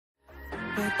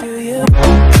But do you?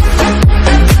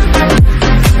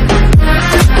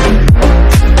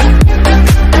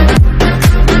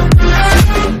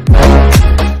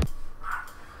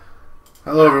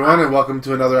 Hello everyone and welcome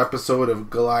to another episode of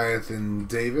Goliath and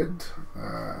David.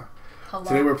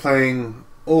 Today we're playing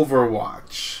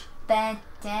Overwatch.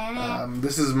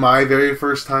 This is my very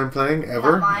first time playing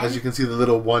ever. As you can see the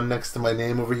little one next to my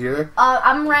name over here.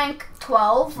 I'm rank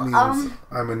 12. Means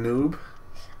I'm a noob.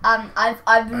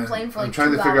 I've been playing for like 2 hours.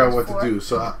 I'm trying to figure out what to do.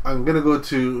 So I'm gonna go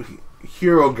to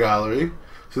Hero Gallery.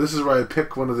 So this is where I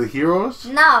pick one of the heroes.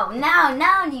 No, you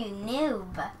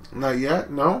noob. Not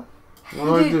yet? No? What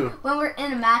do I do? When we're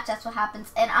in a match, that's what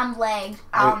happens. And I'm lagged.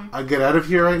 I get out of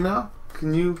here right now?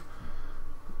 Can you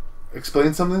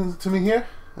explain something to me here?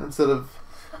 Instead of...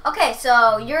 Okay,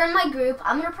 so you're in my group.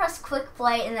 I'm going to press quick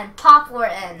play and then pop we're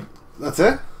in. That's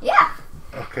it? Yeah.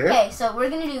 Okay. Okay, so we're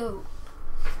going to do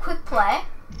quick play.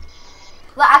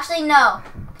 Well, actually, no.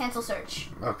 Cancel search.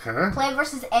 Okay. Play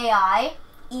versus AI.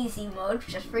 Easy mode,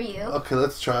 just for you. Okay,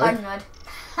 let's try. Hard mode.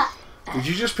 Did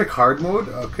you just pick hard mode?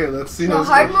 Okay, let's see. No,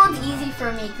 hard mode's easy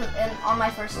for me on my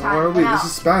first time. Where are we? This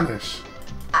is Spanish.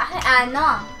 I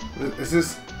know. Is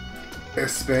this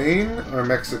Spain or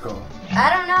Mexico? I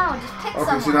don't know. Just pick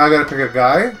someone. Okay, so now I gotta pick a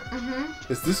guy?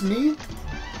 Mm-hmm. Is this me?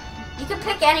 You can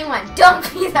pick anyone. Don't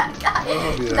be that guy.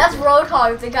 I'll be that That's guy.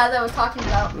 Roadhog, the guy that I was talking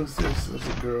about. What's this? There's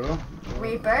a girl.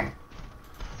 Reaper.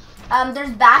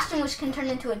 There's Bastion, which can turn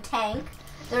into a tank.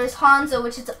 There's Hanzo,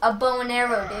 which is a bow and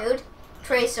arrow dude.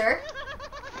 Tracer.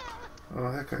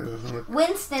 Oh, that guy doesn't look...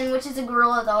 Winston, which is a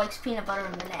gorilla that likes peanut butter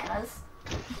and bananas.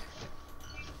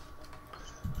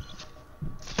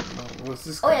 Oh, what's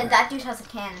this guy? Oh yeah, that dude has a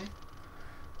cannon.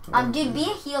 Dude, be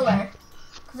a healer.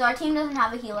 Because our team doesn't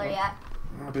have a healer yet.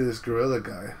 I'll be this gorilla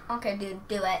guy. Okay, dude,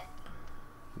 do it.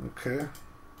 Okay.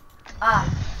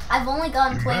 I've only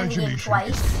gone playing the game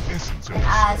twice. As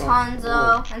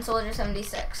Hanzo and Soldier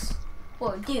 76.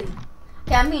 Whoa, dude.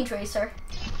 Okay, I'm being Tracer.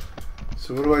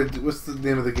 So what do I do? What's the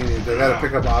name of the game? Do I gotta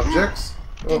pick up objects?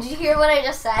 Did you hear what I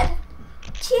just said?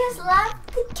 Cheers, love.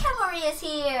 The cavalry is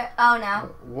here. Oh no.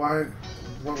 Why?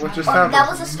 What just happened? That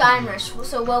was a skirmish.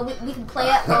 So we can play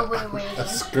it while we're waiting. A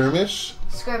skirmish?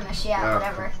 Skirmish, yeah,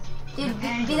 whatever. Dude,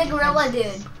 be the gorilla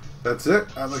dude. That's it?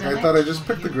 I thought I just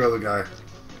picked the gorilla guy.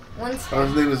 Winston. Oh,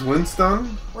 his name is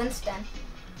Winston? Winston.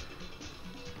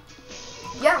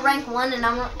 You're at rank 1 and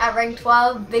I'm at rank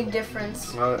 12. Big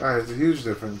difference. It's a huge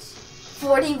difference.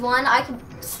 41. I could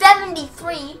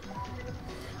 73.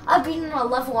 I've beaten him at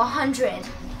level 100.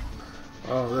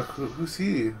 Oh, look, who's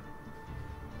he?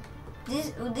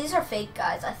 These are fake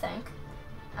guys, I think.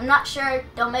 I'm not sure.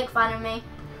 Don't make fun of me.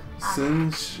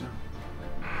 Singe.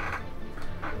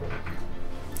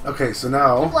 Okay, so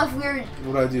now People have weird.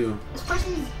 what do I do? This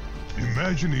person's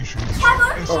Imagination.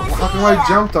 Oh, how come I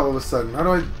jumped all of a sudden? How do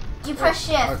I? You press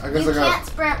shift. I guess You I gotta- can't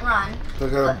sprint run.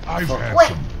 I've had Wait,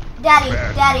 some Daddy,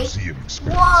 bad Daddy. museum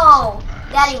experiences Whoa, in the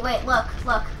past. Daddy, wait, look.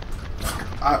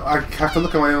 I have to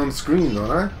look at my own screen,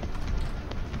 don't I?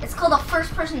 It's called a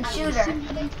first-person shooter. Okay,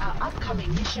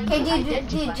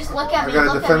 dude, just look at I me.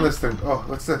 gotta Look defend at me. this thing. Oh,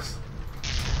 what's this?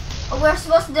 Oh, we're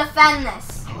supposed to defend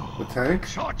this. The tank?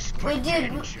 Wait,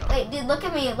 dude, look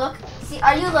at me. Look. See,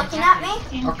 are you looking at me?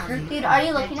 Okay. Dude, are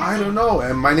you looking at I me? don't know,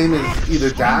 and my name is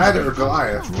either Dad or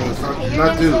Goliath. So it's Okay, your not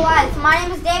name is dude. Goliath. My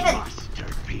name is David.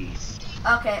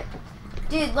 Okay.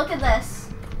 Dude, look at this.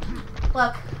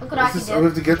 Look what I Is can this, do. we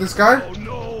have to get this guy?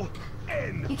 You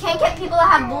can't get people that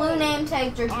have blue name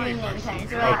tags or green name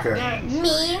tags. Okay.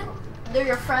 They're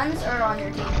your friends or on your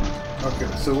team. Okay,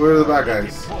 so where are the bad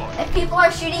guys? If people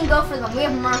are shooting, go for them. We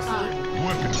have mercy.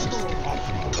 Weapon system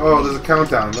optimal. Oh, there's a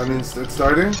countdown. That means it's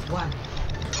starting?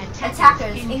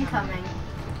 Attackers incoming.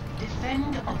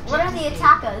 What are the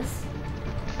attackers?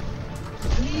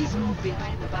 Please move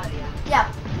behind the barrier. Yeah,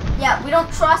 we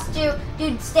don't trust you.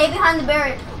 Dude, stay behind the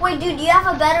barrier. Wait, dude, you have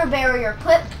a better barrier.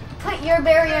 Put your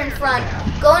barrier in front.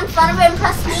 Go in front of it and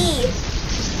press E.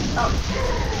 Oh.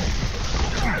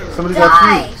 Somebody Die.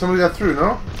 got through. Somebody got through,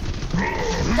 no?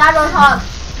 Die, Roadhog.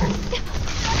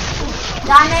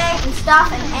 Dane and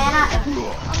stuff and Anna.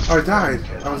 Oh, I died.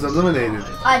 I was eliminated.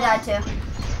 I died too.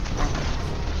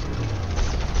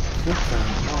 What the?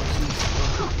 Oh, jeez.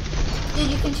 Dude,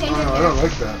 you can change Oh, your no, I hair. don't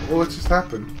like that. Well, what just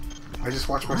happened? I just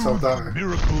watched myself die.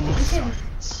 Miracle of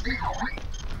science.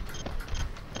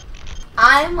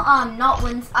 I'm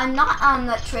not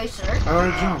that Tracer. How do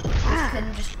I jump? This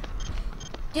can just.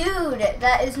 Dude,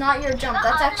 that is not your jump.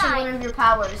 That's actually one of your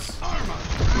powers.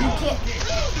 You can't.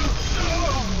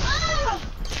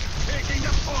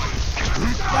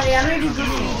 Buddy, I'm gonna do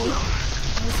graffiti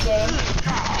in this game.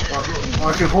 Oh,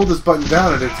 I can hold this button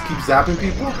down and it keeps zapping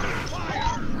people?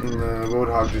 No,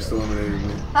 Roadhog just eliminated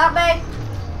me. Help me!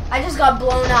 I just got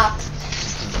blown up.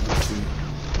 Let's see.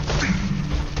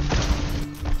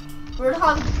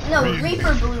 Roadhog, no,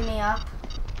 Reaper blew me up.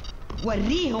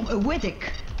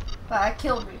 But I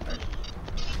killed Reaper.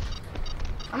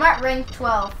 I'm at rank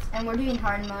 12, and we're doing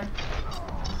hard mode.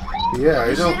 Yeah,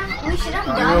 We should have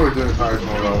done. I know we're doing hard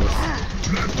mode always.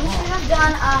 We should have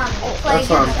done That's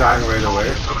why I'm dying right away.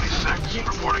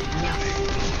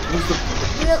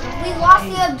 We lost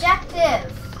the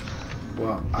objective.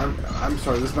 Well, I'm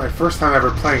sorry. This is my first time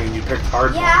ever playing, and you picked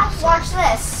hard mode. Yeah, watch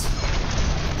this.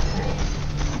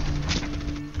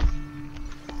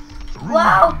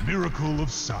 Wow. Miracle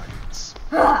of science.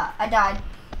 I died.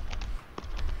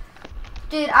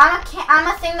 Dude, I'm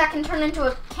a thing that can turn into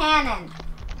a cannon.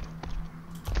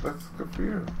 That's good for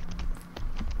you.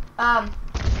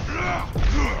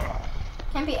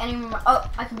 Can't be any more. Oh,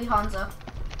 I can be Hanzo.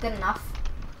 Good enough.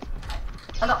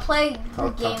 I got played the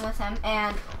game with him,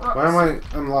 and why am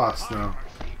I'm lost now?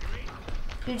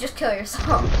 You just kill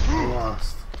yourself. I'm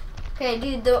lost. Okay,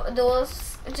 dude,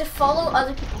 those just follow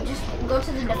other people. Just go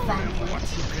to the defend point.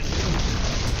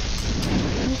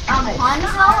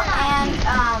 Hanzo and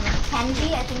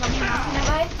Kenji, I think I'm pronouncing it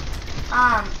right.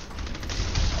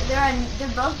 They're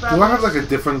both brothers. Do I have like a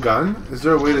different gun? Is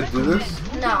there a way to do this?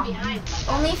 No.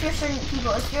 Only if you're certain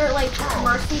people. If you're like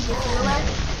Mercy the healer,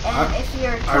 and if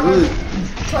you're I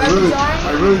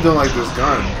really don't like this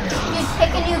gun. Dude,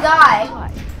 pick a new guy.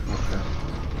 Okay.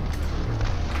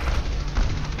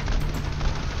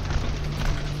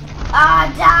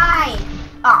 Die!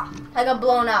 Ah, I got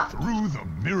blown up. Through the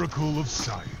miracle of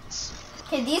science.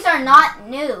 Okay, these are not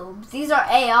noobs. These are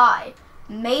AI.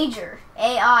 Major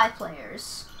AI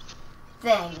players.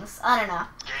 Things. I don't know.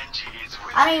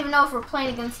 I don't even know if we're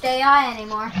playing against AI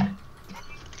anymore.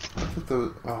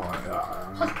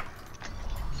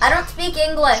 I don't speak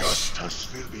English.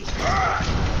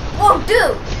 Whoa,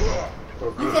 dude!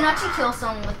 You can actually kill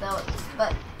someone with those,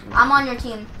 but I'm on your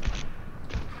team.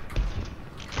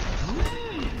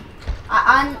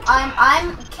 I'm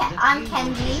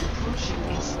Kenji.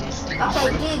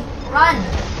 Okay, dude, run!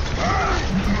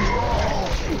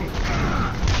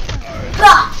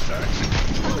 Ah!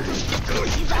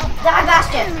 I got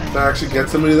you. Did I actually get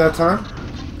somebody that time?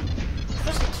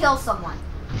 Supposed to kill someone.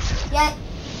 Yeah.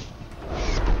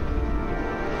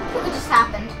 What just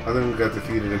happened? I think we got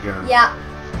defeated again. Yeah.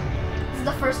 This is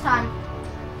the first time.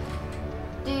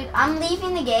 Dude, I'm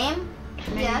leaving the game.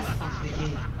 Yes.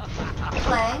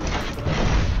 Play.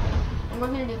 And we're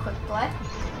gonna do quick play.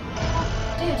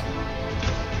 Dude.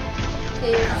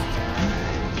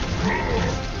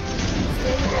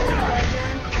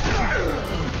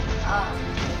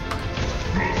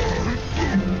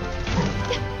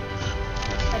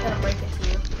 I gotta break it to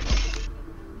you.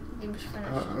 Game's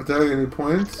finished. Did I get any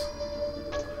points?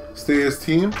 Stay as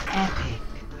team?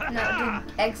 No, dude,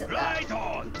 exit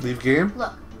that. Leave game?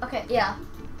 Look, okay, yeah.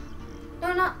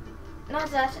 No, not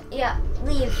that. Yeah,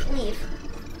 leave.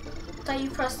 I thought you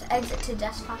pressed exit to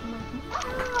desktop.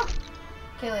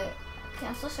 Okay, wait.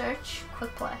 Cancel search.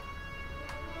 Quick play.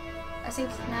 I think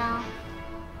now.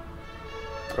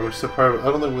 Are we still part of? I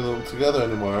don't think we're together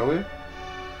anymore, are we?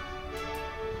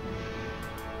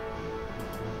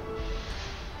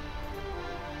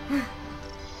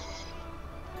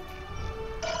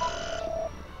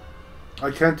 I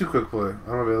can't do quick play.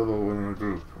 I'm available when in a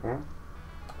group. Oh?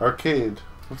 Arcade.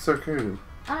 What's arcade?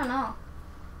 I don't know.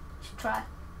 Should try.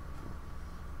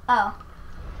 Oh.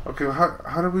 Okay, well,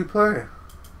 how do we play?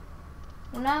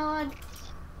 Well, now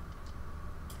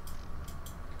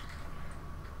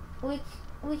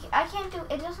I can't do.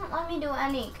 It doesn't let me do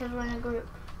any because we're in a group.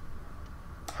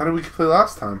 How did we play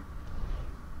last time?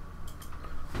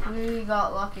 We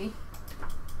got lucky.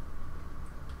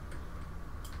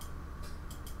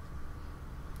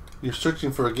 You're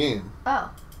searching for a game.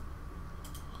 Oh.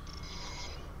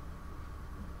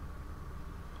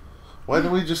 Why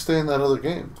didn't we just stay in that other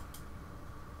game?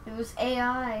 It was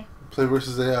AI. Play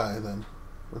versus AI then.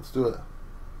 Let's do it.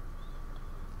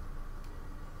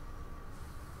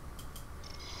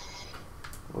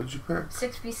 What'd you pick?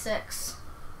 6v6.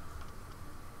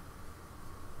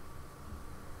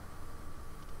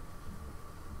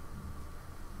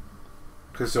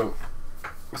 Okay, so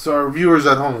our viewers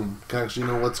at home can actually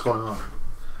know what's going on.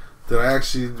 Did I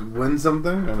actually win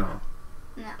something or no?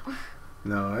 No.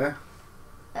 No, eh?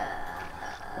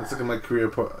 Let's look at my career.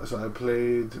 So I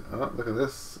played. Oh, look at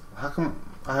this. How come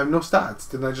I have no stats?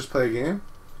 Didn't I just play a game?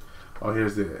 Oh, here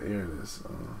it is.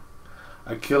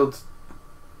 I killed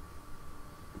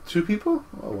 2 people.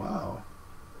 Oh wow.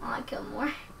 Oh, I killed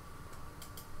more.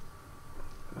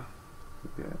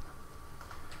 Yeah.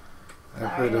 I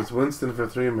played as Winston for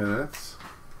 3 minutes.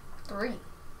 3.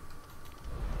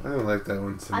 I don't like that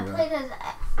Winston. I played as...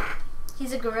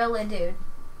 He's a gorilla dude.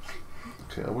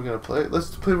 Okay, we're gonna play.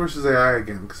 Let's play versus AI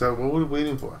again. Cause what are we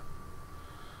waiting for?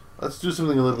 Let's do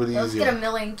something a little bit easier. Let's get a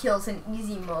million kills in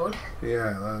easy mode.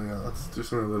 Yeah, let's do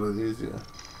something a little easier.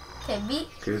 Okay, beat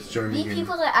game.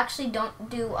 people that actually don't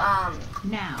do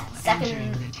now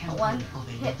second one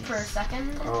hit per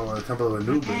second. Oh, the Temple of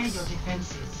Anubis.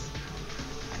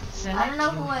 I don't know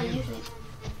who I usually.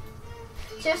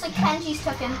 Seriously, Kenji's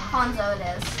taken. Hanzo it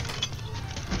is.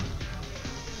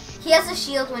 He has a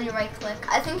shield when you right click.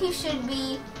 I think he should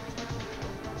be.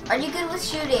 Are you good with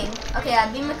shooting? Okay,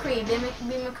 yeah, be McCree. Be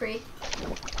McCree.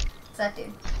 It's that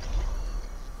dude.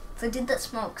 It's the dude that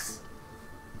smokes.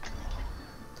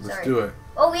 Let's do it.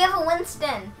 Oh, we have a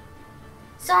Winston.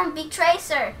 Someone be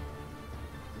Tracer.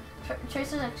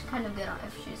 Tracer's actually kind of good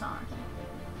if she's on.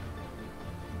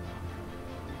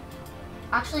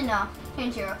 Actually, no.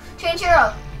 Change hero. Change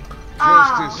hero.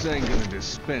 Justice ain't gonna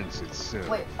dispense itself.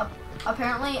 Wait.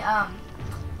 Apparently, I'm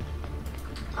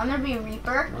gonna be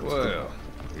Reaper. Well,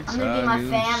 it's I'm gonna be my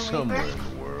fam somewhere Reaper. in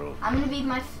the world. I'm gonna be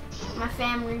my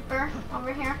fam Reaper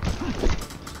over here.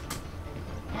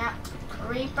 Yeah,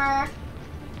 Reaper.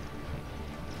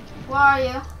 Where are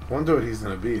you? Wonder what he's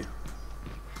gonna be.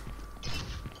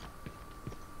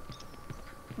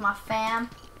 My fam.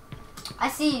 I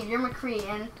see you. You're McCree,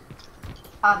 and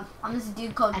I'm this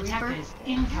dude called Reaper.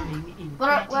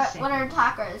 What are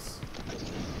attackers?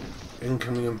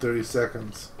 Incoming in 30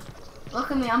 seconds.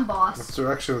 Look at me, I'm boss. What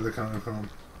direction are they coming from?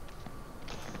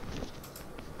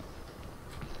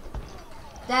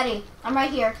 Daddy, I'm right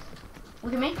here.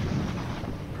 Look at me.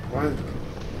 Why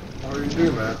are you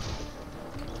doing that?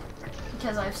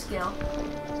 Because I have skill.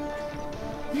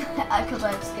 Because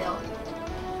I have skill.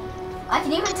 I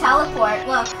can even teleport.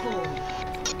 Look. 4,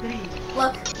 3,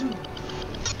 Look. 2,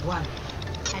 1.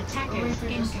 Attackers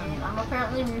incoming. I'm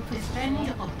apparently Defend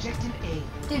repositioning. objective A.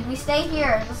 Dude, we stay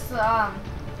here. This is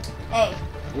A.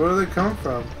 Where do they come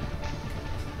from?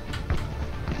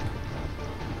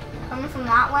 Coming from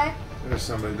that way. There's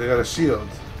somebody. They got a shield.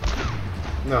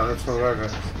 No, that's one of our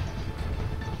guys.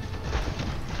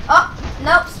 Oh,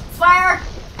 nope. Fire.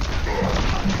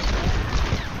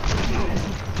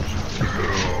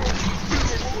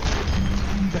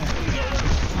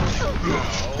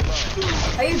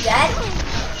 Are you dead?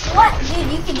 What?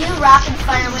 Dude, you can do rapid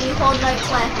fire when you hold right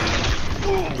click.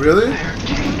 Really?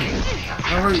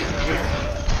 How are you?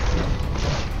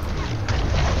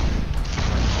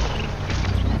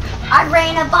 I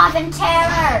reign above in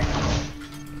terror.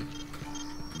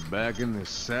 Back in the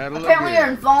saddle Apparently you're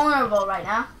again. invulnerable right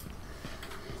now.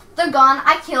 They're gone.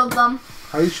 I killed them.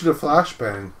 How you shoot a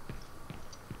flashbang?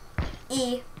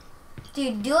 E.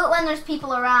 Dude, do it when there's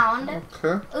people around.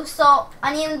 Okay. Oh, soul.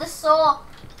 I need the soul.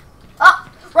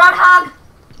 Oh, Roadhog.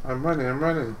 I'm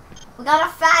running. We got a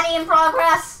fatty in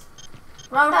progress.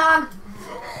 Roadhog.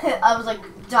 I was like,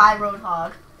 die,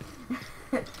 Roadhog.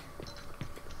 It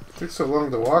takes so long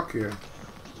to walk here.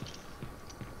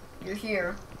 You're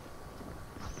here.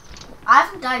 I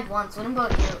haven't died once. What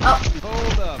about you? Oh.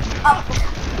 Hold up. Oh.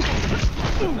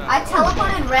 I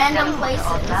teleported random places.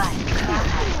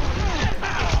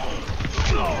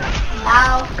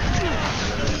 Ow.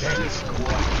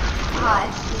 Hi.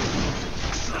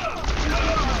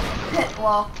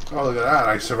 Well. Oh, look at that.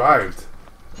 I survived.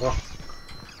 Well,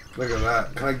 look at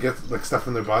that. Can I get like stuff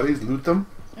in their bodies? Loot them?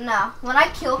 No. When I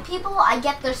kill people, I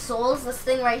get their souls. This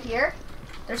thing right here.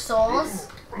 Their souls.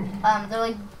 They're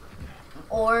like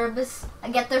orbs. I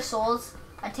get their souls.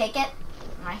 I take it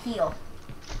and I heal.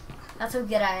 That's how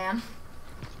good I am.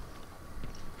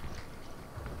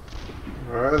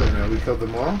 Where are they now? We killed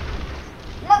them all?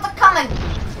 No, they're coming.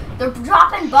 They're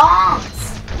dropping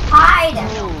bombs. Hide.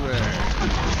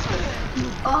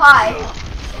 Oh, hi.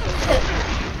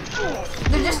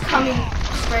 They're just coming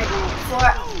straight for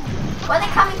it. Why are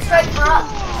they coming straight for us?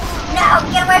 No,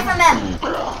 get away from him.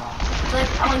 Like,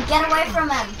 I want to get away from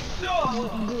him.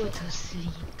 Go to sleep.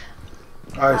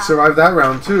 I survived that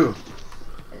round too.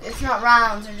 It's not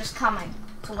rounds, they're just coming.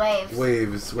 It's waves.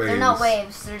 Waves. They're not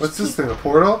waves. They're What's just this thing? A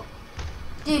portal?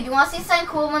 Dude, you want to see something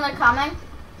cool when they're coming?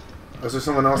 Is there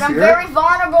someone else But I'm here? very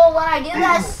vulnerable when I do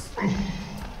this.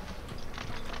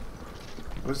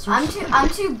 What's I'm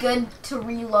too good to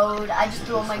reload. I just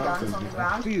throw my guns on the I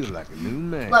ground. feel like a new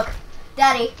man. Look,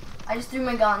 Daddy, I just threw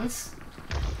my guns.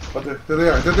 Oh, there they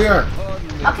are. There they are.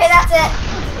 Okay, that's it.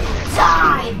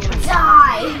 Die!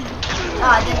 Die!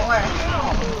 Oh, it didn't work.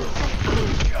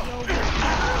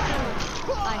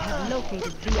 I have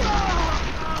located the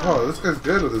Oh, this guy's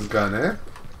good with his gun, eh?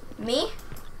 Me?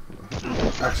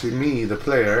 Actually, me, the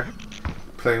player.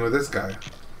 playing with this guy.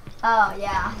 Oh,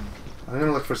 yeah. I'm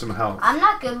gonna look for some health. I'm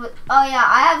not good with... Oh, yeah,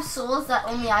 I have souls that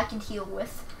only I can heal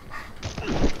with.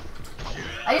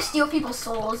 I just steal people's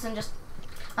souls and just...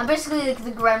 I'm basically like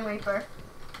the Grim Reaper.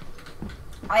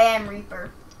 I am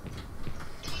Reaper.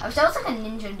 I wish I was like a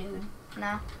ninja dude.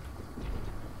 No.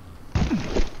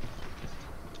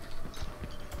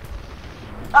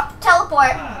 Oh,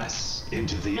 teleport! Pass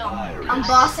into the iris. I'm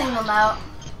bossing them out.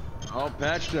 All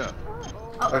patched up.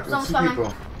 Oh, I can someone's see coming.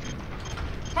 people.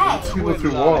 Hey! People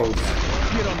through walls.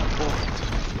 Get on the board.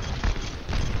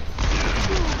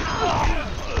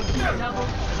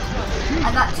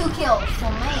 I got 2 kills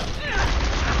for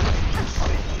me.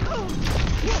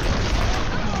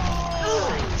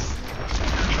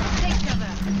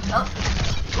 Oh.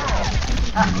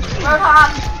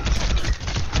 Roadhog!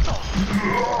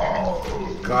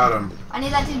 Got him. I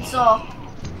need that dude's soul.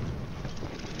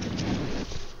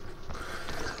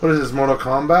 What is this, Mortal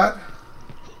Kombat?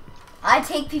 I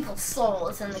take people's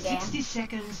souls in the game. 60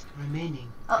 seconds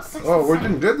remaining. Oh, 60 Oh, we're seconds.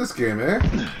 doing good this game, eh?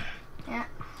 Yeah.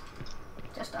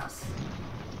 Just us.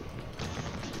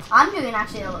 I'm doing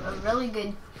actually a really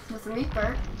good with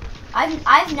Reaper.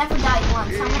 I've never died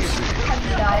once. How much have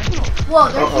you died? Whoa,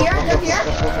 they're here? They're here?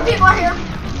 The people are here.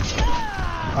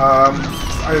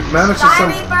 I managed to Die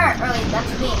Reaper! Or wait,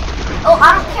 that's me. Oh,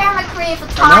 I don't care my creative,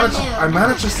 it's high I noon.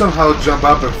 managed to somehow jump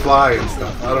up and fly and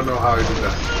stuff. I don't know how I did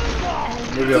that.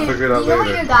 Maybe I'll figure it out you know what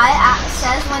later. your guy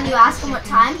says when you ask him what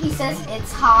time? He says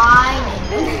it's high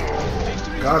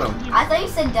noon. Got him. I thought you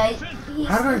said die.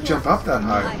 How did I jump up that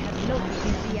I high? have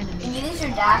located the enemy. Use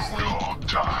your dash thing.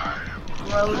 Time.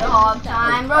 Roadhog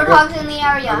time. I got- Roadhog's in the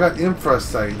area. I got infra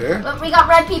sight there. Look, we got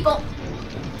red people.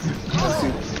 Let's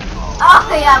see. Oh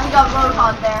yeah, we got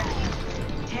Roadhog there.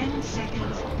 10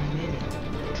 seconds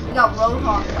remaining. We got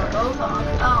Roadhog there. Roadhog.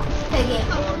 Oh, piggy.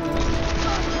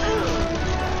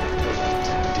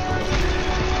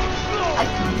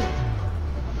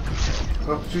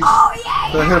 Oh, jeez. Oh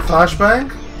yeah. Did I hit a flashbang?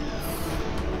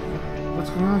 What's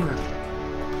going on there?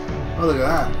 Oh, look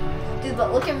at that. Dude,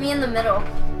 but look at me in the middle.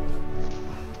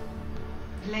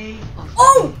 Play of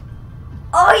Oh!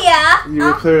 Oh yeah! You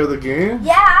were player of the game?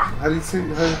 Yeah! How do you say?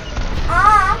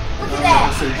 How, Look at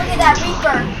that! Look at that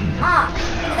Reaper!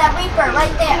 Look at that Reaper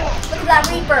right there! Look at that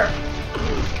Reaper!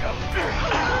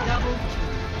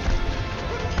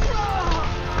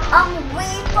 I'm a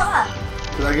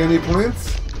Reaper! did I get any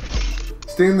points?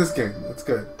 Stay in this game. That's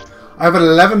good. I have an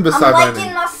 11 beside I'm my liking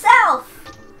name. myself!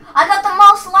 I got the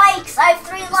most likes! I have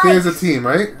 3 likes! Stay as a team,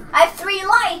 right? I have 3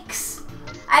 likes!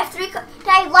 I have 3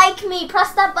 Hey, like me!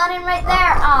 Press that button right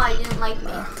there! Oh, you didn't like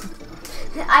me.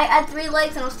 I had 3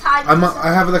 likes and I was tied.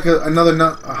 I have like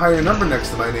a higher number next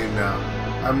to my name now.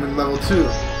 I'm in level 2.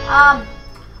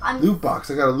 I'm Loot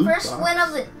box. I got a loot first box. win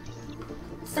of the...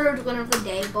 3rd win of the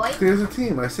day, boy. Stay as a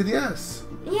team. I said yes.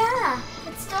 Yeah,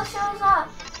 it still shows up.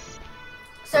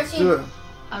 Let's do it.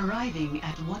 arriving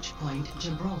at Watchpoint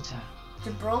Gibraltar.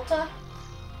 Gibraltar?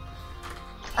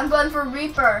 I'm going for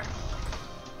Reaper.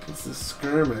 It's a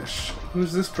skirmish.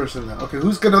 Who's this person now? Okay,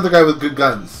 who's another guy with good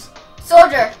guns?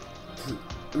 Soldier.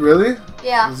 Really?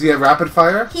 Yeah. Does he have rapid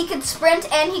fire? He can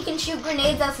sprint and he can shoot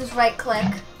grenades as his right click.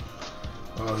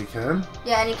 Oh, he can?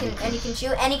 Yeah, and he can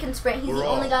shoot and he can sprint. He's the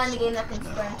only guy in the game that can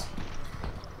sprint.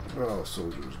 Oh,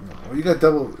 soldiers. No. Oh, you got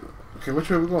double. Okay, which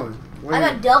way are we going? Where I are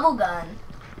got you? double gun.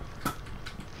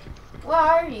 Where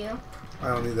are you? I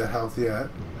don't need that health yet.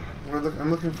 I'm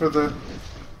looking for the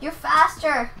You're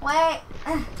faster. Wait.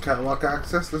 catwalk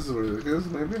access. This is where it is,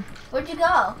 maybe? Where'd you go?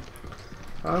 I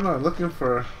don't know. I'm looking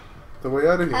for the way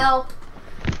out of here. Help.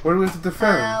 Where do we have to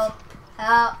defend? Help.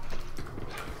 Help.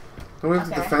 Don't we have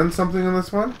to Okay. defend something in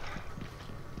this one?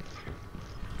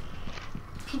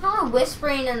 People are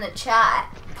whispering in the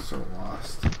chat. So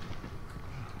lost.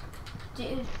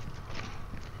 Dude.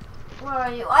 Where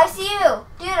are you? I see you.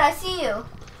 Dude, I see you.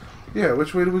 Yeah,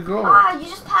 which way do we go? Ah, you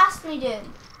just passed me, dude.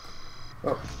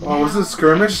 Oh, was this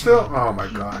skirmish still? Oh my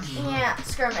gosh. Yeah,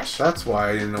 skirmish. That's why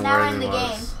I didn't know Now where we're in anything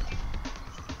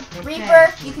the was.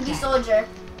 Reaper, you can be soldier.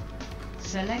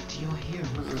 Select your hero.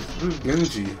 Who's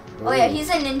Genji? Oh yeah, he's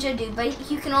a ninja dude, but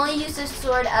he can only use his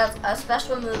sword as a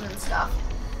special move and stuff.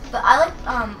 But I like,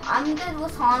 I'm good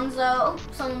with Hanzo.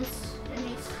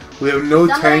 We have no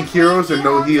Somebody tank heroes please and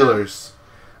no do Hanzo. healers.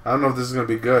 I don't know if this is gonna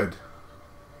be good.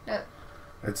 No.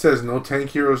 It says no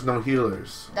tank heroes, no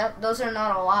healers. Those are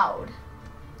not allowed.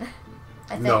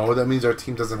 I think. No, that means our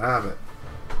team doesn't have it.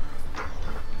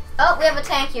 Oh, we have a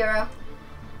tank hero.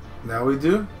 Now we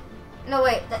do? No,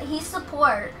 wait, he's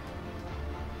support.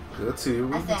 Okay, let's see.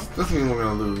 I think. Doesn't mean we're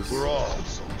gonna lose. We're all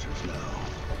soldiers now.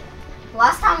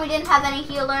 Last time we didn't have any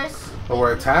healers. But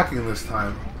we're attacking this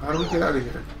time. How do we get out of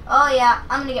here? Oh yeah,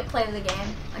 I'm gonna get play of the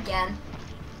game again.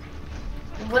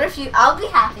 What if you? I'll be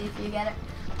happy if you get it,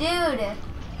 dude.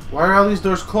 Why are all these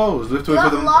doors closed? We have to wait for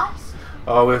them. Lost?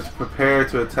 Oh, we have to prepare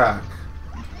to attack.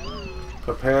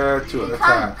 Prepare to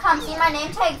attack. Come, see my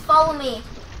name tag. Follow me.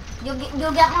 You'll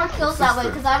get more kills that way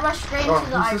because I rushed straight into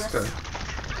the who's iris. this guy?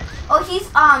 Oh, he's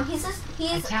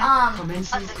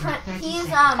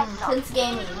Prince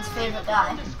Gaming's favorite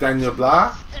guy. Daniel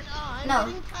Blah?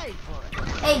 No.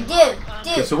 Hey, dude.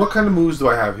 Okay, so what kind of moves do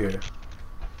I have here?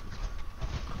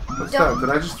 What's that? Did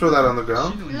I just throw that on the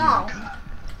ground? No.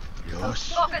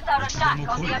 Focus our attack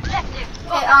on the objective.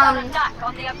 Okay, Attack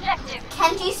on the objective.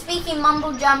 Kenji speaking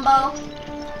mumbo jumbo.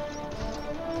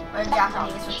 Or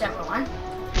Japanese, whichever one.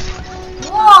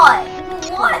 What?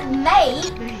 What,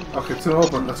 mate? Okay, it's gonna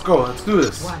open. Let's go. Let's do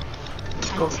this.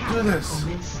 Let's go. Do this.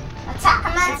 Attack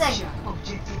commencing.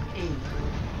 Objective A.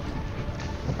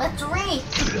 Let's read.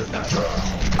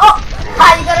 Oh!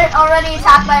 Hi, you got it already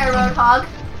attacked by a roadhog.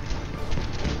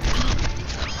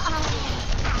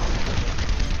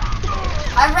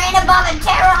 I rain above and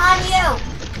terror on you!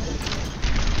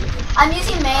 I'm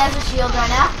using May as a shield right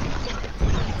now.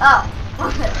 Oh.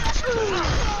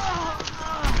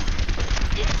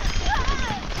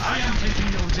 I am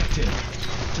taking the objective.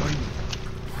 Join me.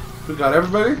 We got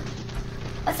everybody?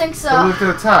 I think so. So we have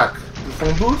to attack. The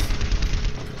phone booth?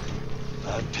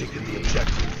 I'm taking the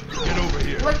objective. Get over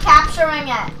here. We're capturing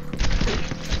it.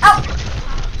 Oh!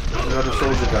 We got a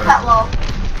soldier guy. Pet low.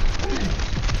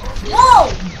 Whoa!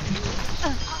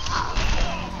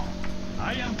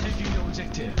 I am taking the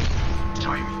objective.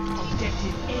 Join me.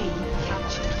 Objective A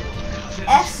captured.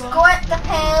 Escort the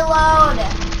payload.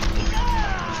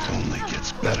 It only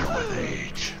gets better with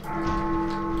age.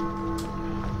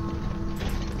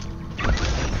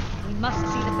 We must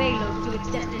see the payload to its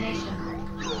destination.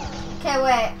 Okay,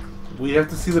 wait. We have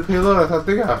to see the payload? I thought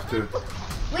they have to.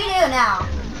 We do now.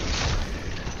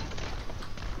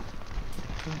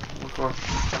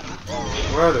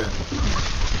 Where are they?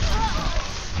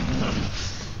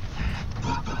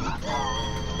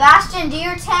 Bastion, do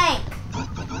your tank.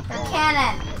 Or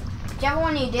cannon. Whichever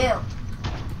one you do.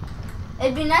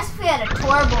 It'd be nice if we had a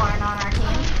Torborn on our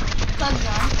team.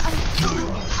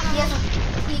 He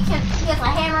has a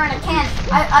hammer and a cannon.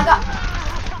 I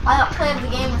got play of the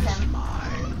game with him.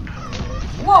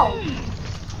 Whoa!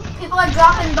 People are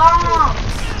dropping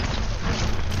bombs.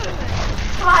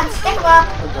 Come on, stick him up.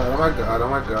 Oh my god, oh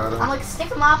my god. I'm like, stick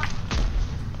him up.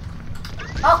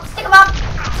 Oh, stick him up.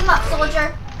 Stick him up,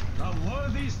 soldier. A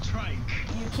worthy strike.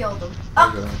 You killed him. Oh,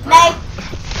 Okay. May.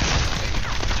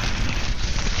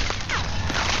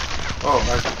 Oh,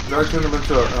 did I turn him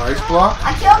into an ice block?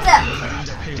 I killed him. Find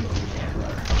the payload.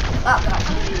 Oh, God.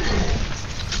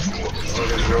 Oh,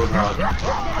 there's Roadhog.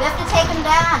 We have to take him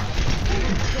down.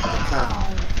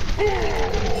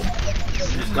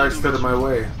 This guy stood in my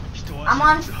way. I'm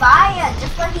on fire,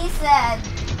 just what he said.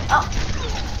 Oh.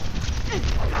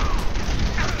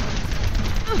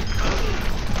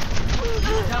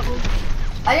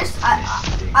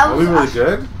 I Are we was really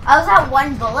good? I was at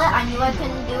one bullet. I knew I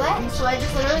couldn't do it, and so I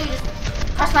just literally just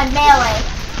pressed my melee.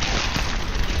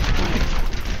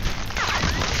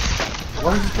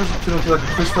 Why is this person turn into like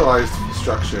a crystallized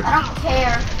structure? I don't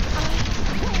care.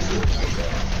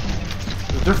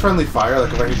 Is there friendly fire?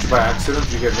 Like if I hit you by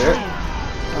accident, you get hit?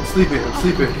 I'm sleeping, I'm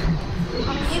sleeping.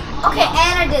 Okay,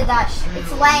 Anna did that.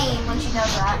 It's lame when she does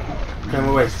that. Okay, I'm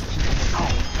awake.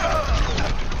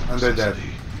 And they're dead.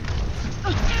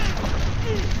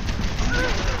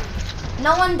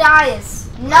 No one dies.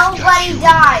 Nobody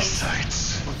dies.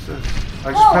 What's this?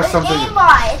 I just Whoa, pressed it's something.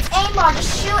 aimbot. It's aimbot.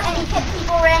 Just shoot and you hit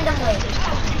people randomly.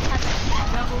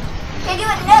 Okay, do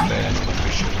it. Nope.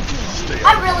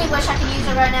 I really wish I could use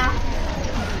it right now.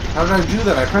 How did I do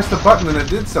that? I pressed a button and it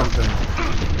did something.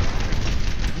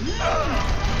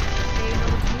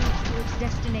 Payload moves to its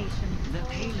destination. The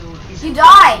payload is You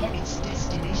died. its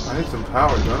destination. I need some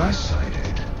power, don't I?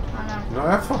 Oh, no. No,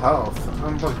 I have full health.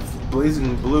 I'm like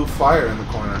blazing blue fire in the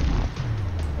corner.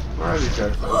 Where are these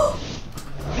guys?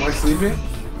 Am I sleeping?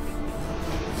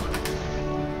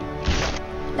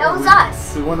 That was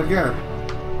us. We won again.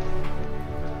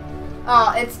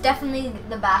 Oh, it's definitely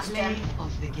the Bastion. Play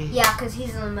of the game. Yeah, because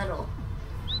he's in the middle.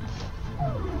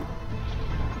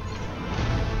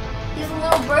 He's a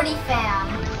little birdie fan.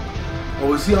 Oh,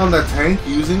 was he on that tank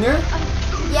using it?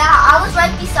 Yeah, I was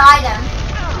right beside him.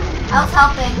 I was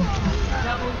helping.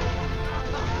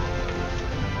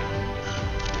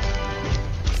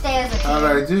 Stay as a How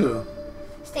did I team. do?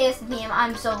 Stay as a team.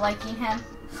 I'm so liking him.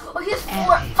 Oh, he has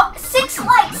 6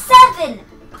 likes, 7.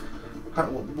 How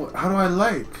do I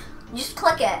like? Just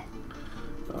click it.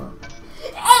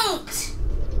 8.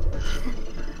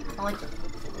 Like,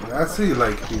 That's how you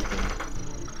like people.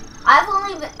 I've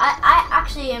only been. I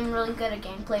actually am really good at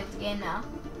gameplay of the game now.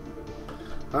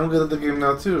 I'm good at the game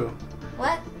now too.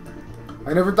 What?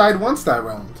 I never died once that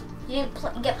round. You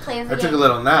didn't get play of the I game. took a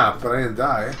little nap, but I didn't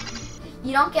die.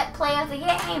 You don't get play of the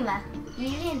game. You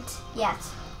didn't yet.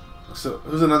 So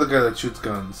who's another guy that shoots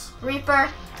guns? Reaper,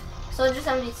 Soldier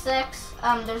 76.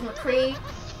 There's McCree.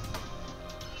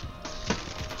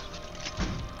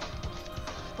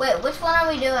 Wait, which one are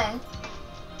we doing?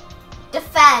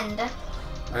 Defend.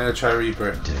 I'm gonna try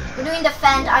Reaper. We're doing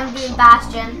defend. I'm doing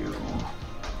Bastion.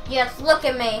 Yes, look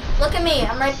at me. Look at me.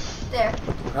 I'm right there.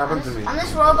 What happened to me? I'm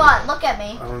this robot. Look at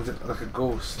me. I'm like a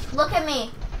ghost. Look at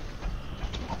me.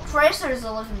 Tracer's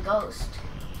a living ghost.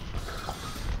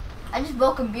 I just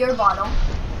broke a beer bottle.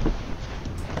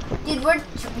 Dude, we're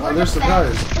there's some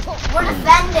guys. We're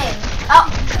defending. Oh.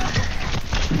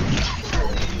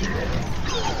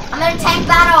 I'm in a tank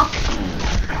battle.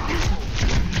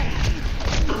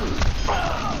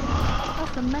 A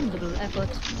commendable effort.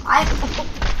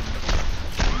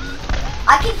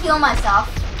 I can heal myself.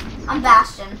 I'm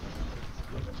Bastion.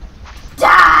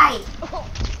 Die!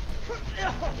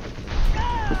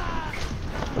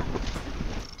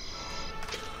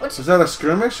 Is that a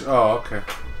skirmish? Oh, okay.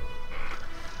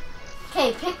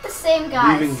 Okay, pick the same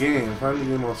guys. Leaving game. Find the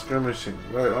game while skirmishing.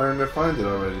 Why didn't I find it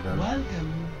already then?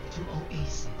 Welcome to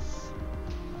Oasis.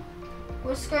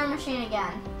 We're skirmishing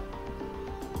again.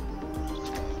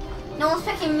 No one's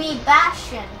picking me,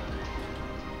 Bastion.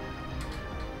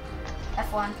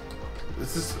 F1.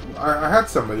 This is. I had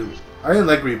somebody. I didn't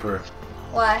like Reaper.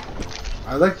 Why?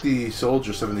 I like the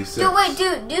Soldier 76. Dude, wait,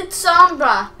 dude,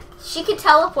 Sombra. She can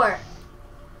teleport.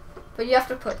 But you have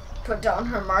to put down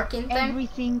her marking thing.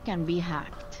 Everything can be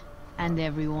hacked. And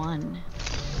everyone.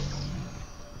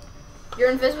 You're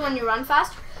invisible when you run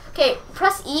fast. Okay,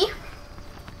 press E.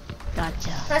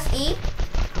 Gotcha. Press E.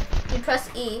 Dude, press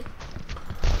E.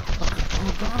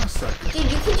 Hold on a second.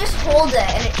 Dude, you can just hold it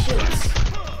and it shoots.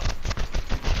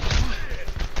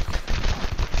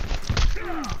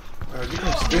 You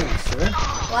guys stinks, eh?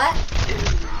 What?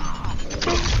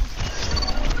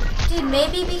 Dude,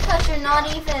 maybe because you're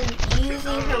not even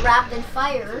using her rapid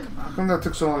fire. How come that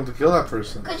took so long to kill that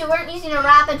person? Because you weren't using a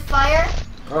rapid fire.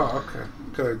 Oh, okay.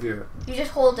 Good idea. You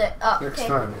just hold it up. Next Okay.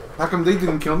 time. How come they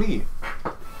didn't kill me?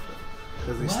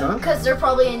 Because they stunned? Because they're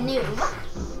probably a noob.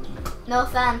 No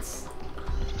offense.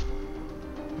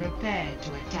 Prepare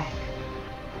to attack.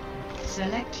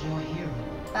 Select your hero.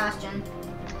 Bastion.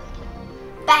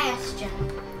 Bastion.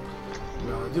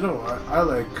 No, you know what? I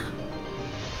like.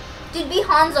 Dude, be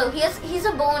Hanzo. He's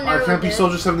a bow and arrow. I can't be dude.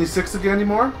 Soldier 76 again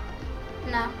anymore?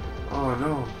 No. Oh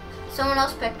no. Someone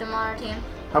else picked him on our team.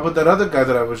 How about that other guy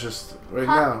that I was just right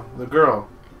now? The girl.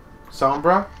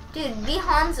 Sombra? Dude, be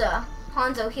Hanzo.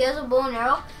 Hanzo. He has a bow and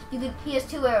arrow. He has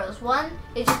 2 arrows. One,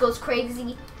 it just goes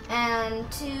crazy, and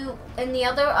the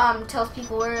other tells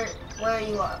people where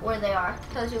they are.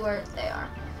 Tells you where they are.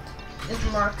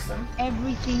 Just marks them.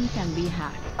 Everything can be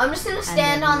hacked. I'm just gonna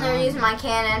stand on there and use my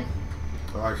cannon.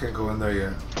 Oh, I can't go in there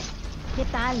yet. ¿Qué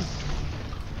tal?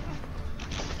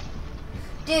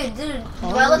 Dude,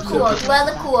 really cool.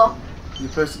 Really cool. You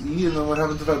press E, and then what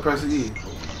happens if I press E?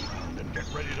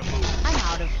 I'm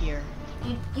out of here.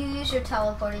 You use your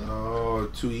teleporting. Oh,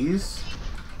 2 E's?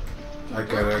 I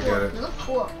get it, I get You it. look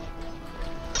cool.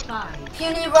 5,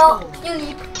 Puny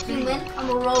human. I'm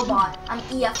a robot. I'm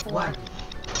EF4. 1.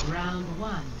 Round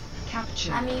 1.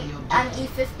 Capture I'm the objective. I'm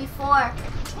E54.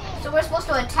 So we're supposed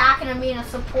to attack and I'm being a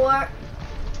support.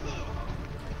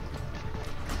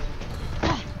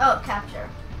 Oh, capture.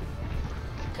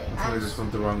 Okay, I just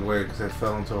went the wrong way because I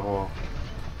fell into a hole.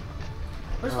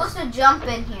 we're supposed to jump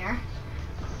in here,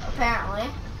 apparently.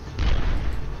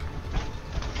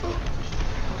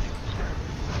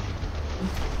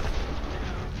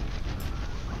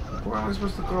 Where am I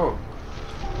supposed to go?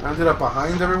 I ended up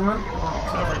behind everyone?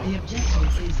 The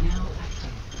objective is now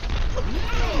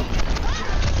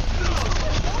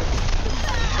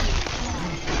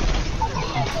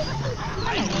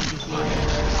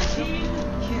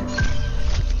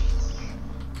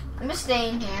I'm just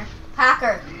staying here.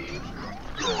 Hacker.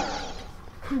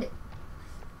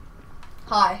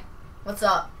 Hi. What's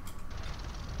up?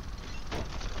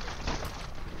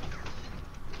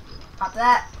 Pop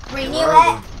that. Renew Where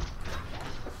are it. they?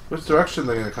 Which direction are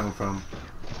they gonna come from?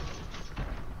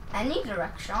 Any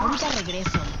direction. Ahorita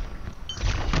regreso.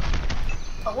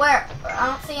 But where? I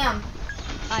don't see him.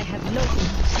 I have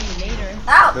nothing. See you later.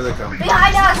 Out! There they come.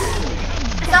 Behind us!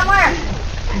 Somewhere!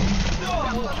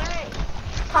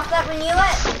 Pop that, renew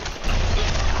it.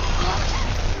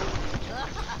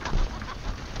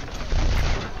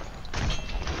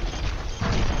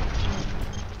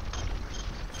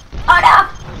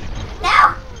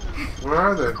 Where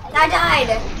are they? I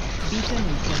died. Beacon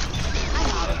input. I'm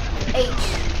out of here.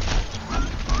 H.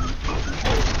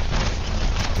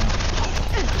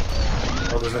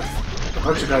 Oh, there's a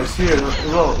bunch of guys here.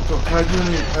 Well, can I do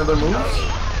any other moves?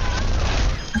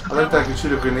 I like that I can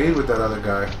shoot a grenade with that other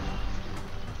guy.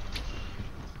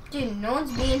 Dude, no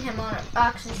one's beating him on it.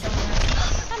 Actually, someone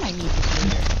else. I might need this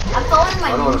later. I'm following my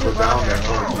I don't wanna ninja go down brother. there.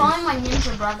 Oh, I'm geez. following my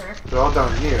ninja brother. They're all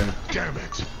down here. Damn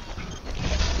it. See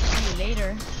you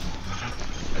later.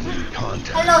 I need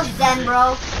contact. Hello, Zen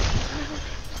bro.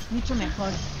 Mucho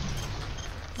mejor.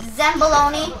 Zen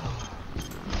baloney.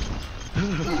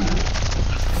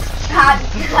 God,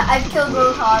 I've killed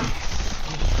Roadhog.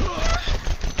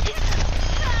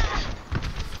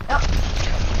 Oh.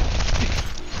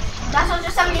 That's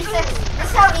Soldier 76. This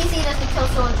is how easy it is to kill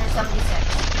Soldier 76.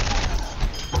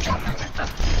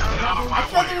 I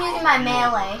killed him using my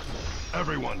melee.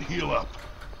 Everyone, heal up.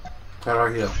 How do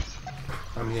I heal?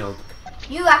 I'm healed.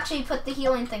 You actually put the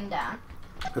healing thing down.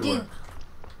 Good Dude,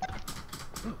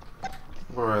 work.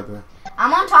 Where are they?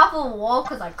 I'm on top of a wall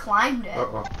because I climbed it.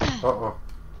 Uh-oh. Uh-oh.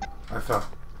 I fell.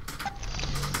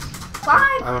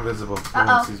 Climb! I'm invisible. No one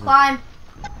Uh-oh, sees me. climb.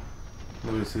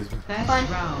 Nobody sees me. First Fine.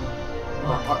 round.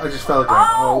 Oh, I just fell again.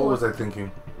 Oh, what was I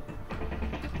thinking?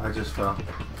 I just fell.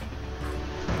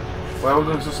 Why are we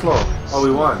going so slow? Oh,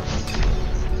 we won.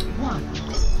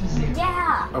 1-0.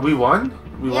 Yeah! Are we won?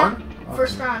 We Yeah. won?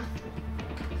 First round.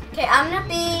 Okay, I'm gonna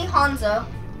be Hanzo.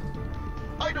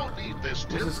 I don't need this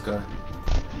Who's tip. this guy?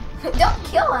 Don't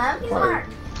kill him. He's Why? smart.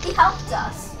 He helped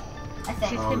us. I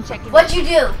think. Oh, System checking. What'd you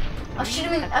do? I'll shoot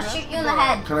him. I'll shoot you in the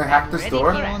head. Can I hack this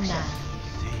door? On that.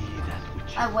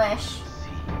 I wish.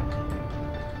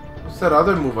 What's that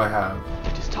other move I have?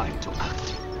 It is time to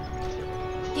act.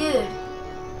 Dude,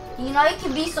 you know you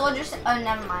can be soldiers. Oh,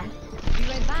 never mind. Be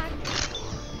right back.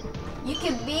 You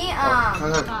could be Can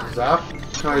I zap?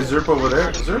 Can I zerp over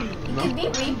there? Zerp? You No. could be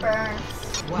Reaper.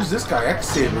 Who's this guy?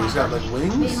 X-Saber. He's got like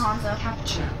Being wings? Hanzo.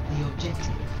 Capture the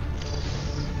objective.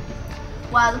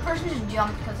 Wow, the person just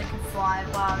jumped because they can fly.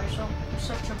 Wow, you're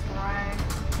such a brag.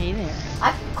 Hey there.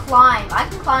 I can climb. I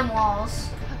can climb walls.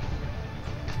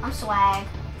 I'm swag.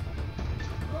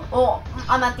 Oh,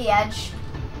 I'm at the edge.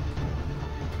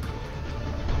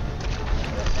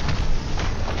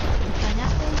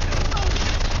 Pineapple?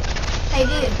 Hey,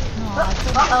 dude. No, Uh it's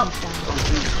oh. Oh,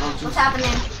 jeez. Oh, jeez. What's happening?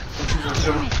 Oh, jeez. I'm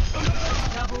killing-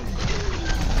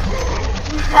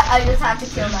 I just have to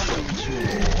kill that thing.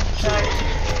 Sorry.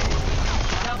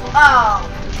 Oh,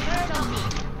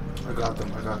 I got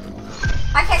them. I got them.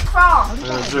 I can't crawl.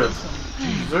 Zerp.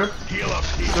 Zerp? Heal up,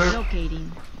 heal. Zerp?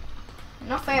 Locating.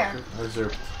 No fair. I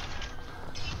zerped.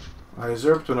 I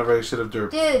zerped whenever I should have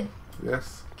derped. Dude.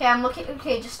 Yes. Okay, I'm looking.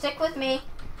 Okay, just stick with me.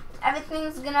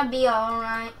 Everything's gonna be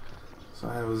alright. So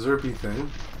I have a zerpy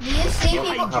thing. Do you see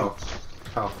people?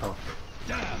 Health. Health. Health.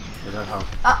 I got health.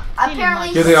 Apparently.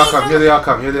 Here they all come. Caesar- Here they all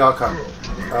come. Here they all come.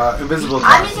 Invisible. I'm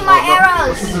time. using my Oh, no.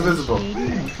 arrows. This is invisible.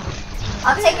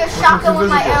 I'll take a shotgun with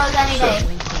my invisible? arrows any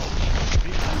day.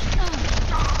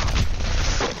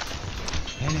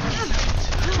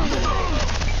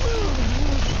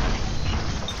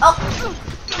 Oh,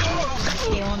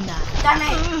 ¿Qué onda? damn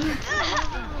it.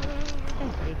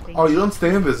 Everything. Oh, you don't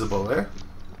stay invisible, eh?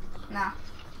 No.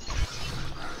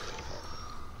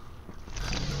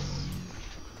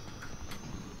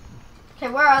 Okay,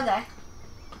 where are they?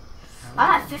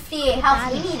 I'm at 58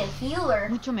 health. We need a healer.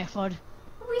 Mucho mejor.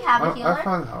 We have a I healer.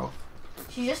 found health.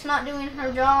 She's just not doing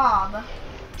her job.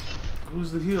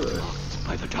 Who's the healer?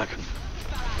 By the dragon.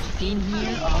 Been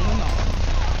here all along.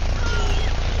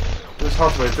 There's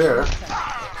health right there.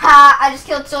 Ha! I just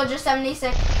killed Soldier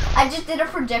 76. I just did a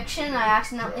prediction and I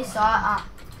accidentally saw it.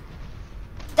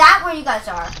 That where you guys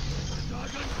are.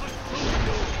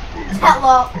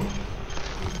 Hello.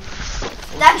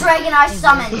 That dragon I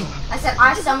summoned. I said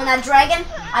I summon that dragon,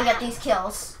 I get these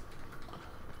kills.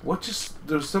 What just...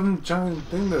 There's some giant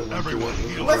thing that went through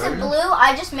it. Was it blue?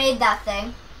 I just made that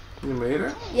thing. You made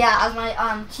it? Yeah, as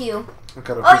my Q. I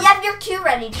gotta Oh, you have your Q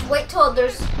ready. Just wait till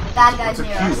there's bad guys What's a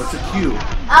near Q? us. What's a Q?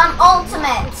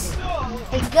 Ultimate.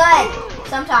 It's good.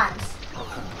 Sometimes.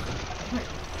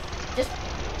 Just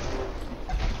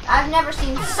I've never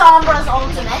seen Sombra's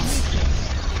ultimate.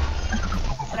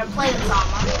 But I played with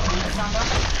Sombra.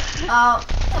 Oh,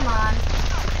 come on.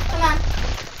 Come on.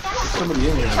 Somebody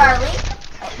in here. Charlie.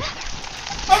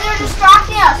 Hey, they're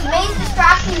distracting us. May's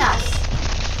distracting us.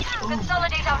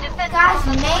 Consolidate our defense. Guys,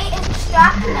 May is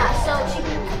distracting us so she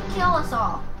can kill us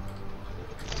all.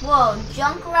 Whoa,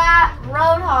 Junkrat,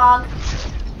 Roadhog,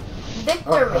 Oh,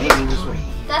 victory. I think this one.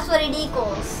 That's what it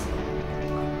equals.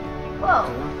 Whoa.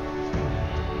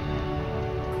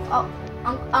 Oh,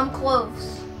 I'm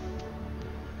close.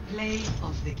 Play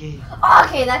of the game.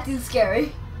 Okay, that dude's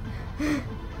scary.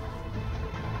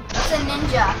 That's a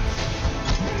ninja.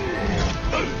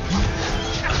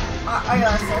 Are you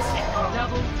assist?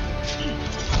 Double.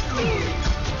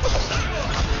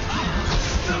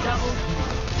 Double.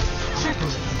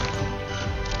 Triple.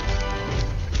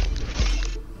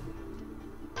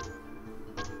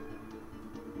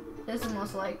 There's the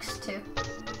most likes too.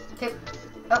 Okay.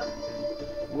 Oh.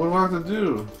 What do I have to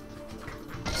do?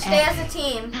 Stay as a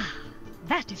team.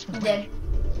 That is You what did.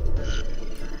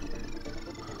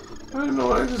 I don't know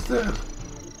what I just did.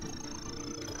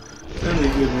 Didn't they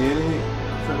give me anything?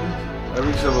 I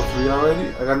reached level 3 already?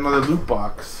 I got another loot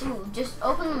box. Ooh, just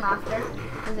open them after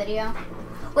the video.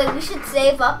 Wait, we should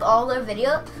save up all our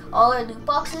loot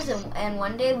boxes, and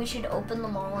one day we should open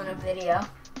them all in a video.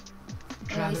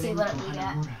 And we see what we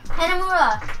get.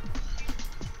 Hanamura!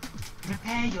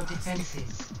 Prepare your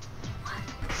defenses.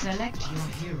 Select your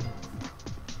hero.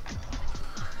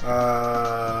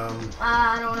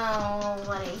 I don't know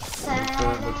what he said.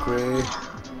 Gray.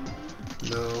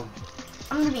 No.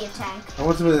 I'm gonna be a tank. I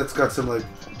want somebody that's got some, like,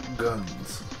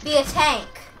 guns. Be a tank.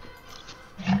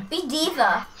 Be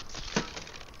diva.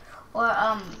 Or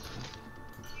I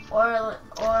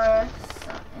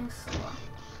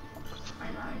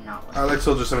know, not. I like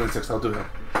Soldier 76, I'll do him.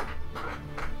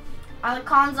 I like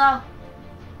Hanzo.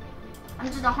 I'm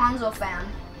just a Hanzo fan.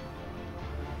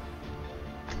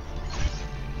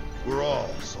 We're all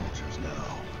soldiers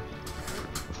now.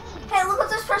 Hey, look what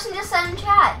this person just said in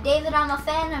chat. David, I'm a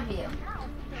fan of you.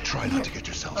 Try not to get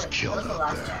yourselves killed That was the out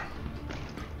last there.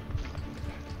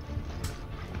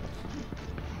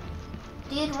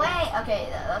 Dude, wait. Okay,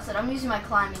 that's it. I'm using my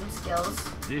climbing skills.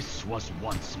 This was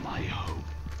once my home.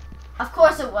 Of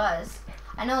course it was.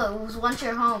 I know, it was once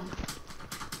your home.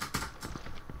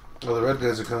 Well, the red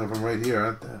guys are coming from right here,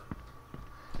 aren't they?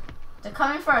 They're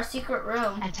coming for our secret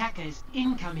room. Attackers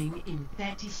incoming in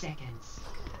 30 seconds.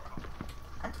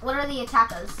 What are the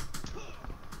attackers?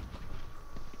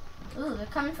 Ooh, they're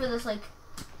coming for this, like,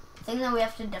 thing that we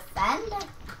have to defend?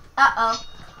 Uh-oh.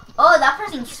 Oh, that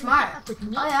person's smart.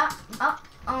 Oh, yeah. Oh,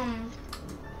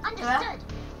 Understood.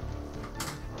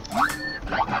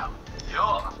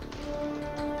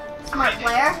 smart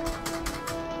player.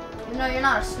 You know you're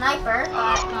not a sniper,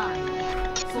 but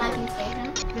sniping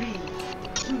station. 3,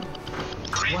 2,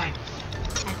 1.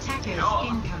 Attackers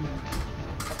incoming.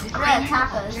 Red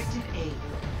attackers. Objective A.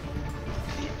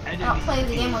 Oh, play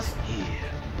the game was.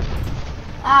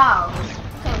 Ow.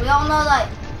 Okay, we all know that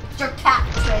you're cat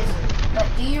tracer, but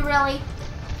do you really?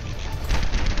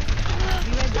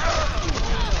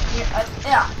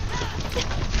 Yeah.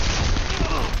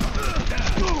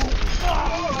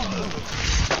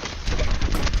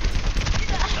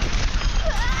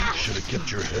 Should have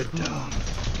kept your head down.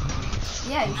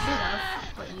 Yeah, you should have,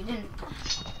 but you didn't.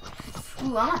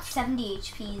 Ooh, I'm at 70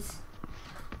 HPs.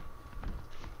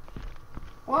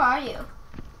 Where are you?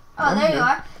 Oh, there you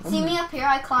are. See me up here?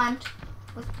 I climbed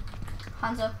with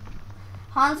Hanzo.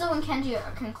 Hanzo and Kenji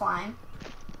can climb.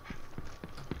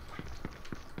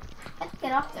 I can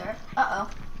get up there. Uh-oh.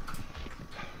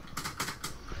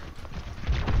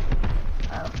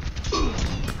 Uh-oh.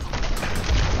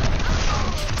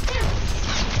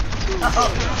 Uh-oh.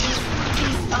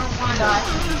 Please, I don't want to die.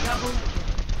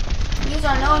 These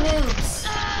are no noobs.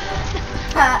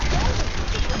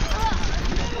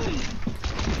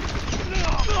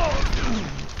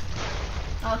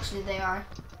 Actually, they are.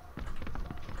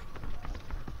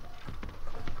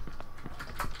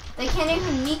 They can't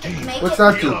even make it. What's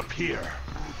that do? Up here.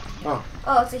 Oh.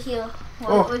 Oh, it's a heal.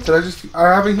 Well, Oh, did I just...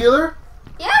 I have a healer?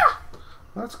 Yeah!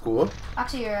 That's cool.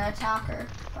 Actually, you're an attacker,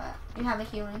 but you have a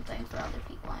healing thing for other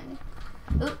people.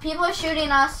 Ooh, people are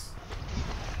shooting us.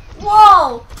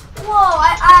 Whoa! Whoa!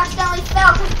 I accidentally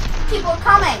fell because people are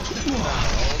coming.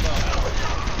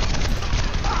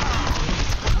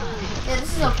 Yeah,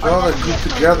 this is a fun All that group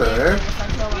together, eh?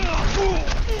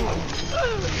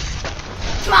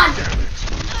 Come on!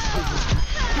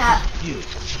 Cat.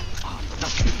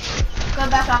 Go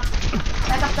back up.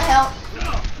 Back up the hill.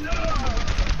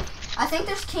 I think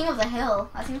there's King of the Hill.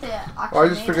 I think they actually Oh, I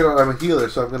just figured out I'm a healer,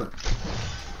 so I'm gonna...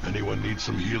 Anyone need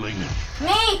some healing?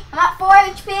 Me! I'm at 4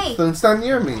 HP! Then stand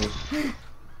near me.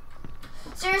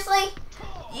 Seriously?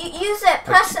 Use it.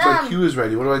 Press My Q is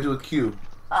ready. What do I do with Q?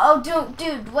 Oh,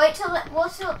 dude, wait till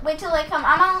they come.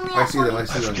 I'm only at 40. I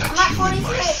see them. I'm at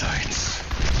 43.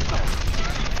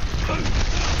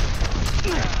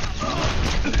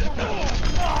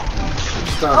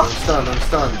 I'm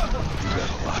stunned. You got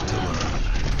a lot to learn.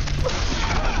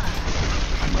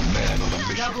 I'm a man on a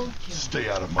mission. Stay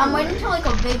out of my I'm way. waiting till like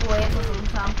a big wave of them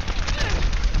come.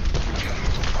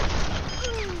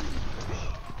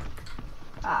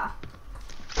 Ah.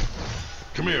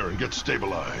 Come here and get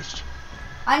stabilized.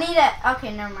 I need it.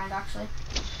 Okay, never mind, actually.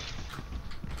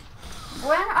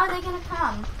 When are they gonna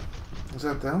come? Is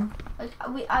that them? Like,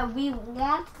 we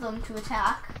want them to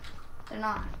attack. They're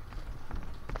not.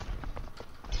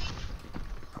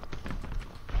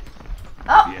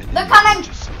 Oh, they're coming!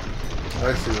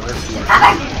 I see. They're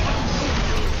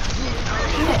coming!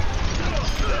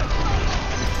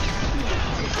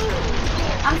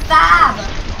 I'm fab!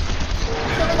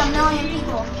 I killed like a million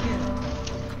people.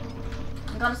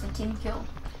 I got us a team kill.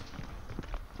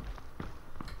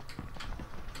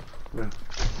 Yeah.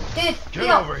 Dude, Get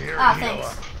heal. over here Ah, and heal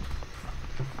thanks. up.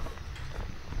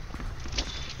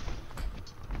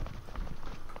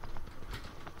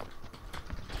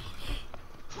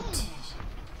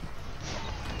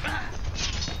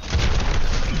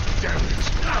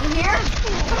 You here?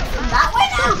 That way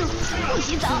now?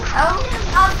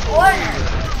 Out of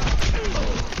order.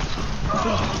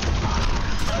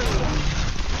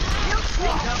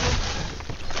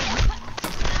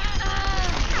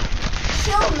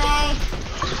 Kill me.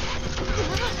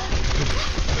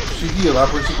 She heal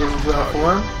up when she goes into that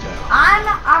form? I'm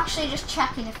actually just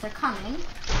checking if they're coming.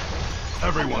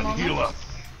 Everyone, heal up.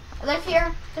 They're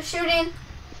here. They're shooting.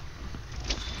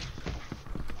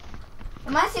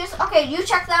 Am I serious? Okay, you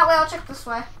check that way. I'll check this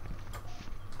way.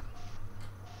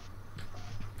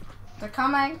 They're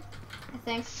coming, I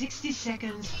think. 60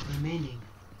 seconds remaining.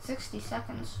 60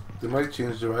 seconds. They might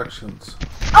change directions.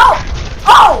 Oh!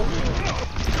 Oh!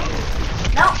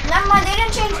 No, never mind. They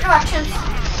didn't change directions.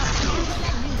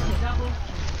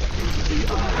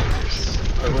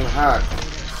 I've been hacked.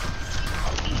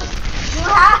 You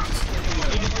were hacked.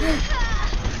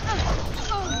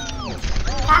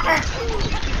 Hacker.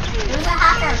 Who's a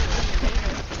hacker?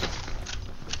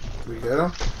 Did we get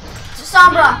him?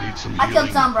 Sombra. I killed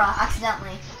Sombra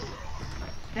accidentally.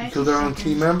 You killed our own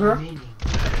team member?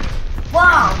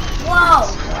 Whoa! Whoa!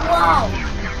 Whoa!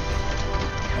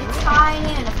 It's high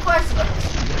noon. Of course it is.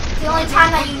 It's the only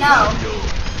time that you know.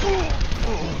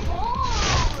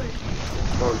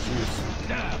 Oh, jeez.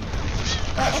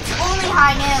 But it's only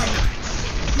high noon.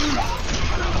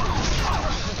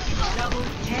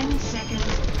 10 seconds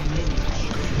remaining.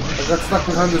 I got stuck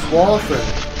behind this wall thing.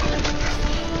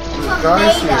 It's There's what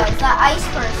guys Mega. here. It's that ice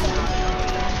person.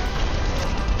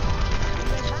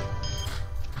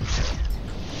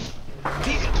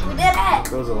 We did it!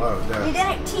 That was a lot of We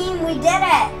death. did it, team! We did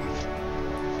it!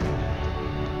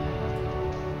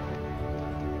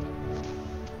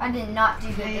 I did not do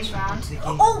good this round.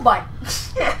 Oh my!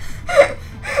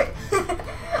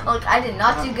 Look, I did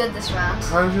not do good this round.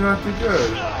 How did you not do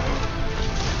good?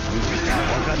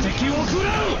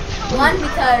 One,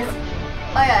 because...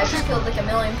 Oh yeah, I just killed like a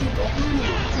million people.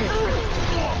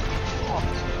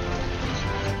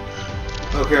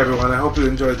 Okay, everyone, I hope you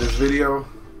enjoyed this video.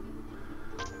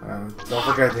 Don't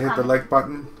forget to hit the like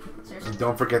button. And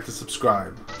don't forget to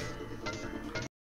subscribe.